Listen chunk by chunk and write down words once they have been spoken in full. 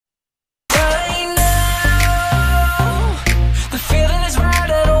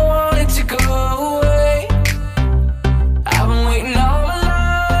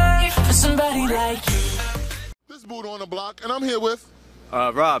Buda on the block, and I'm here with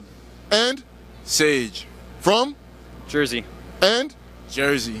Rob. And Sage. From Jersey. And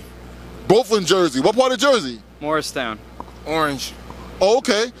Jersey. both from Jersey. What part of Jersey? Morristown. Orange. Oh,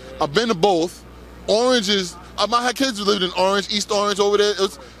 okay. I've been to both. Orange is. My kids lived in Orange, East Orange over there.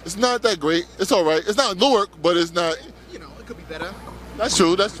 It's not that great. It's all right. It's not Newark, but it's not. You know, it could be better. That's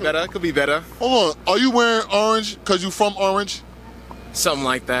true. That's true. Better. It could be better. Hold on. Are you wearing orange because you from Orange? Something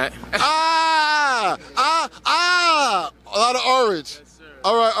like that. A lot of orange. Yes, sir.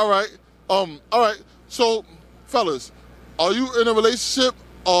 All right. All right. So, fellas, are you in a relationship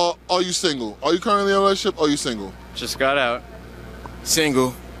or are you single? Are you currently in a relationship or are you single? Just got out.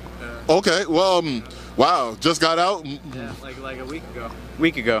 Single. Okay. Well, wow. Just got out. Yeah, like a week ago.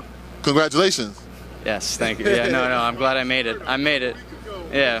 Week ago. Congratulations. Yes, thank you. Yeah, no, I'm glad I made it. I made it.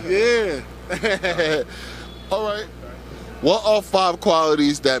 Yeah. Yeah. All right. What are 5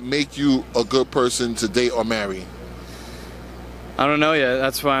 qualities that make you a good person to date or marry? I don't know yet.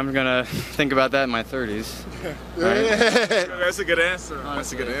 That's why I'm gonna think about that in my 30s. Right? That's a good answer. Honestly.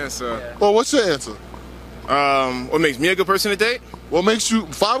 That's a good answer. Yeah. Well, what's your answer? What makes me a good person to date? What makes you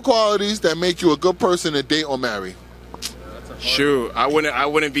 5 qualities that make you a good person to date or marry? Shoot, I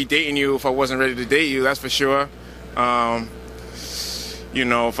wouldn't be dating you if I wasn't ready to date you. That's for sure. You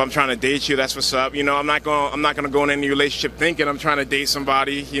know, if I'm trying to date you, that's what's up. You know, I'm not gonna go in any relationship thinking I'm trying to date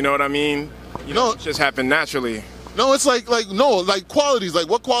somebody. You know what I mean? You know, it just happened naturally. No, it's like qualities. Like,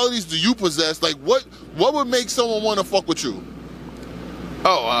 what qualities do you possess? Like, what would make someone want to fuck with you?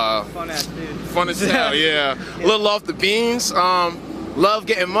 Oh, Fun ass dude. fun as hell, yeah. A little off the beans. Love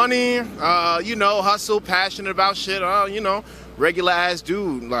getting money. You know, hustle, passionate about shit. You know, regular ass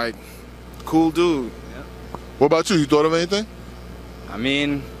dude, like cool dude. Yeah. What about you? You thought of anything? I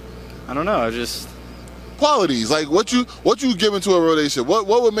mean, I don't know. Just Qualities. Like, what you give into a relationship? What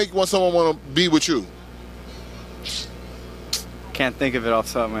would make someone want to be with you? can't think of it off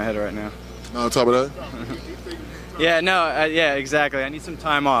the top of my head right now. On top of that, Yeah, no, yeah, exactly. I need some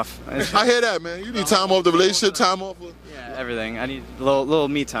time off. I hear that, man. You need time off the relationship, time off. Yeah, everything. I need a little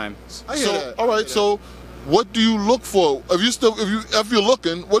me time. I hear that. All right. So, what do you look for? If you're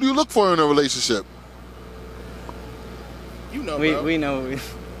looking, what do you look for in a relationship? You know, bro. We know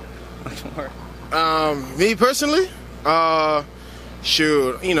much more. Me personally,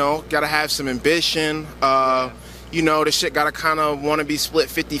 shoot, you know, gotta have some ambition. You know, the shit gotta kind of want to be split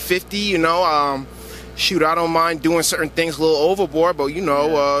 50-50. You know, shoot, I don't mind doing certain things a little overboard, but you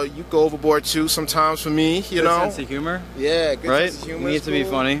know, you go overboard too sometimes for me. You Good know, sense of humor. yeah, good Right? sense of humor. Needs to be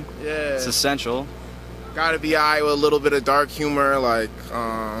funny. Yeah, It's essential. gotta be alright with a little bit of dark humor, like,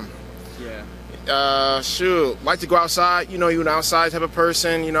 Yeah. shoot, like to go outside. You know, you an outside type of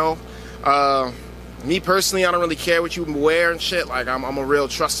person. You know, me personally, I don't really care what you wear and shit. Like, I'm a real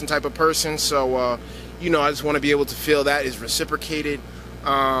trusting type of person, so you know, I just want to be able to feel that is reciprocated.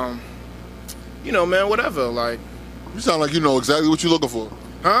 You know, man, whatever. Like, You sound like you know exactly what you're looking for.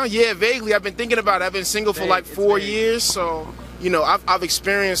 huh? Yeah, vaguely. I've been thinking about it. I've been single for like 4 years, so you know, I've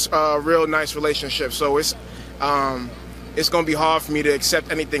experienced a real nice relationship. So it's gonna be hard for me to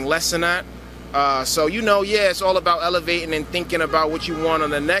accept anything less than that. So you know, yeah, it's all about elevating and thinking about what you want on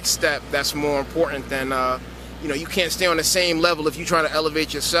the next step. That's more important than you know, you can't stay on the same level if you try to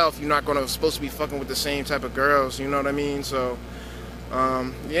elevate yourself. You're not supposed to be fucking with the same type of girls. You know what I mean? So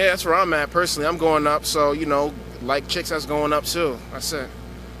yeah, that's where I'm at personally. I'm going up, so you know, like chicks that's going up too. That's it.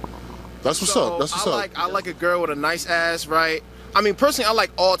 That's what's up. That's what's up. I like a girl with a nice ass, right? I mean, personally, I like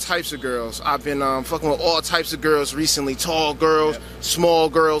all types of girls. I've been fucking with all types of girls recently. Tall girls, small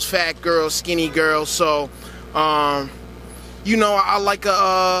girls, fat girls, skinny girls. So, you know, I like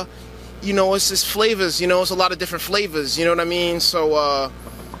you know, it's just flavors. You know, it's a lot of different flavors. You know what I mean? So,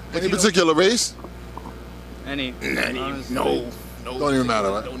 Any particular race? Any. honestly. No. Don't even matter,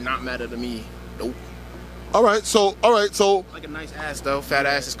 right? Do not matter to me. Nope. All right. So, Like a nice ass though. Fat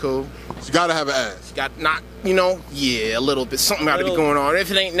ass is cool. you gotta have an ass. Got not, you know, yeah, a little bit. Something got to be going on.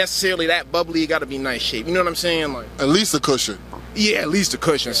 If it ain't necessarily that bubbly, it got to be nice shape. You know what I'm saying? Like, At least a cushion. yeah, at least a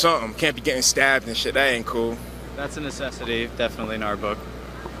cushion, something. Can't be getting stabbed and shit. That ain't cool. That's a necessity, definitely in our book.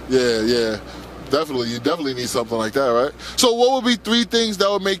 Yeah. Definitely. You definitely need something like that, right? So, what would be 3 things that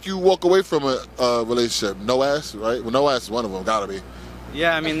would make you walk away from a relationship? No ass, right? Well, no ass is one of them. Gotta be.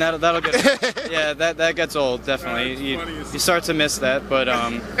 Yeah, I mean that'll get. Yeah, that gets old definitely. You start to miss that, but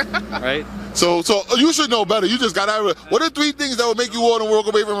right? So you should know better. You just gotta have. What are 3 things that would make you want to walk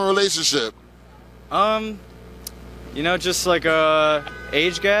away from a relationship? You know, just like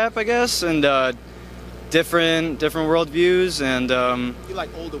age gap, I guess, and different worldviews, and You like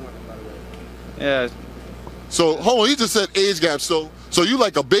older women, by the way. yeah. So hold on, you just said age gap. So So you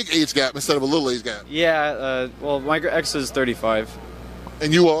like a big age gap instead of a little age gap. Yeah, well, my ex is 35.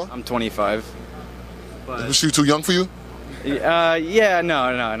 And you are? I'm 25. But Was she too young for you? yeah,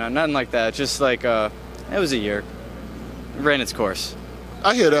 no, nothing like that. Just like, it was a year. It ran its course.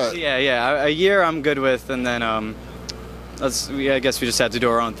 I hear that. Yeah, a year I'm good with, and then, I guess we just had to do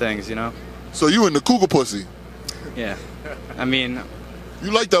our own things, you know? So you in the cougar pussy. Yeah. I mean... You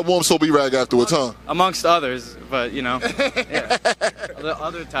like that warm soapy rag afterwards, huh? Amongst others, but, you know, yeah.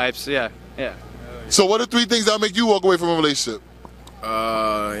 Other types, yeah. So what are 3 things that make you walk away from a relationship?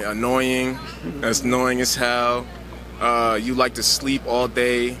 Annoying. That's annoying as hell. You like to sleep all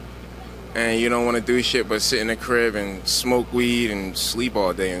day, and you don't want to do shit but sit in the crib and smoke weed and sleep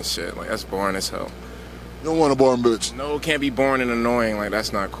all day and shit. Like, that's boring as hell. You don't want a boring bitch. No, it can't be boring and annoying. Like,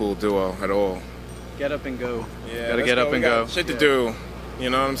 that's not cool duo at all. Get up and go. Yeah, gotta get up and go. Shit to do. You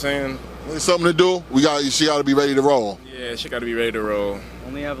know what I'm saying? There's something to do. She got to be ready to roll. Yeah, she got to be ready to roll.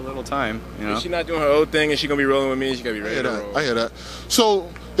 Only have a little time, you know? If she's not doing her own thing and she going to be rolling with me, she got to be ready to roll. I hear that. So,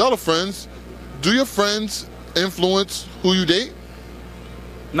 y'all are friends. Do your friends influence who you date?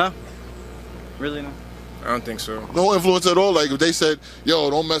 No. Really, no. I don't think so. No influence at all? Like, if they said, yo,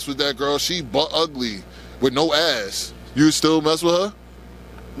 don't mess with that girl, she butt ugly with no ass, you still mess with her?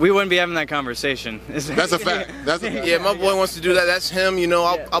 We wouldn't be having that conversation. That's a fact. That's a fact. Yeah, my boy wants to do that. That's him. You know,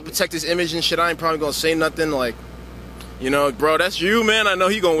 I'll protect his image and shit. I ain't probably gonna say nothing. Like, you know, bro, that's you, man. I know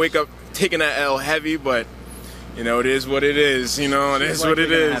he gonna wake up taking that L heavy, but you know, it is what it is. You know, it is what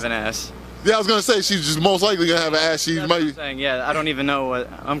it is. Have an ass. Yeah, I was gonna say she's just most likely gonna have an ass. She That's might. What I'm saying. Yeah, I don't even know what.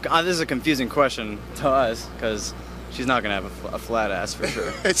 This is a confusing question to us because she's not gonna have a flat ass for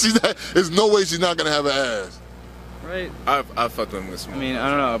sure. There's no way she's not gonna have an ass. Right. I fucked with small. I mean, I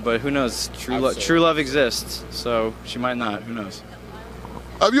don't know, but who knows? True love exists, so she might not. Who knows?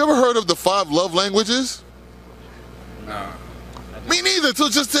 Have you ever heard of the 5 love languages? Nah. Me neither. Till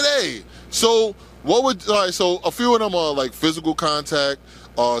just today. So what would? All right. So a few of them are like physical contact,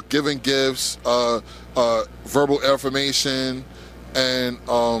 giving gifts, verbal affirmation, and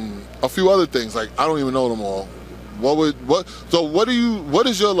a few other things. Like I don't even know them all. So what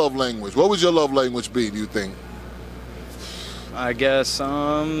is your love language? What would your love language be? Do you think? I guess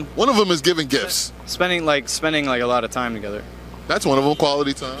one of them is giving gifts. Spending like a lot of time together. That's one of them.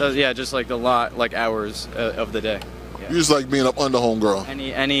 Quality time. Yeah, just like hours of the day. Yeah. You just like being up under homegirl.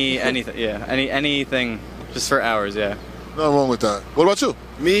 Anything. Yeah, anything, just for hours. Yeah. Nothing wrong with that. What about you?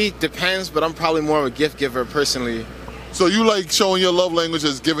 Me, depends, but I'm probably more of a gift giver personally. So you like showing your love language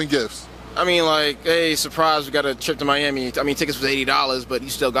as giving gifts? I mean, like, hey, surprise, we got a trip to Miami. I mean, tickets was $80, but you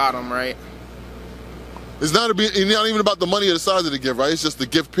still got them, right? It's not even about the money or the size of the gift, right? It's just the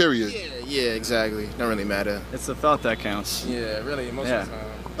gift, period. Yeah, exactly. Don't really matter. It's the thought that counts. Yeah, really, most of the time.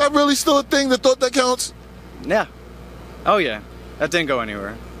 That really still a thing, the thought that counts? Yeah. Oh, yeah. That didn't go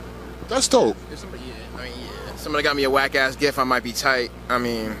anywhere. That's dope. If somebody got me a whack-ass gift, I might be tight. I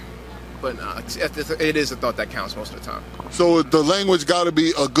mean, but it is the thought that counts most of the time. So the language got to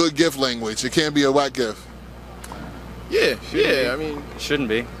be a good gift language. It can't be a whack gift. Yeah, I mean... Shouldn't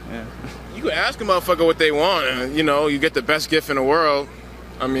be, yeah. You can ask a motherfucker what they want, and, you know, you get the best gift in the world.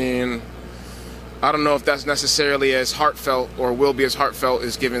 I mean, I don't know if that's necessarily as heartfelt or will be as heartfelt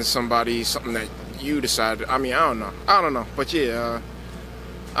as giving somebody something that you decided. I mean, I don't know. But yeah,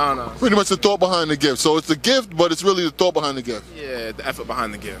 I don't know. Pretty much the thought behind the gift. So it's the gift, but it's really the thought behind the gift. Yeah, the effort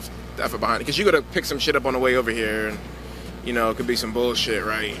behind the gift. The effort behind it. Because you got to pick some shit up on the way over here, and, you know, it could be some bullshit,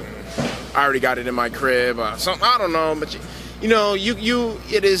 right? I already got it in my crib. Something, I don't know, but you know,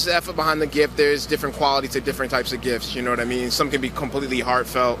 it is the effort behind the gift. There's different qualities to different types of gifts, you know what I mean? Some can be completely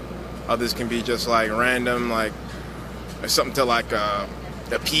heartfelt. Others can be just, like, random, like, something to, like,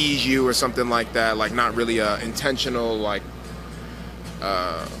 appease you or something like that. Like, not really intentional, like,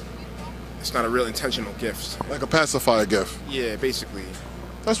 it's not a real intentional gift. Like a pacifier gift. Yeah, basically.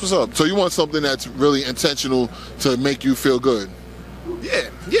 That's what's up. So you want something that's really intentional to make you feel good.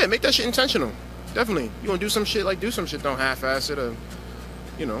 Yeah, make that shit intentional. Definitely. You want to do some shit, like, do some shit. Don't half-ass it or,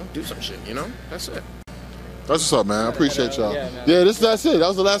 you know, do some shit, you know? That's it. That's what's up, man. I appreciate y'all. Yeah, that's it. That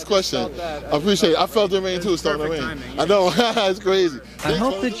was the last question. I appreciate it. I felt the rain, too. Starting to rain. I know. It's crazy. I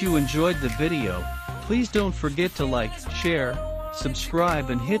hope that you enjoyed the video. Please don't forget to like, share, subscribe,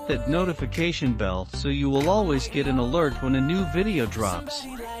 and hit that notification bell so you will always get an alert when a new video drops.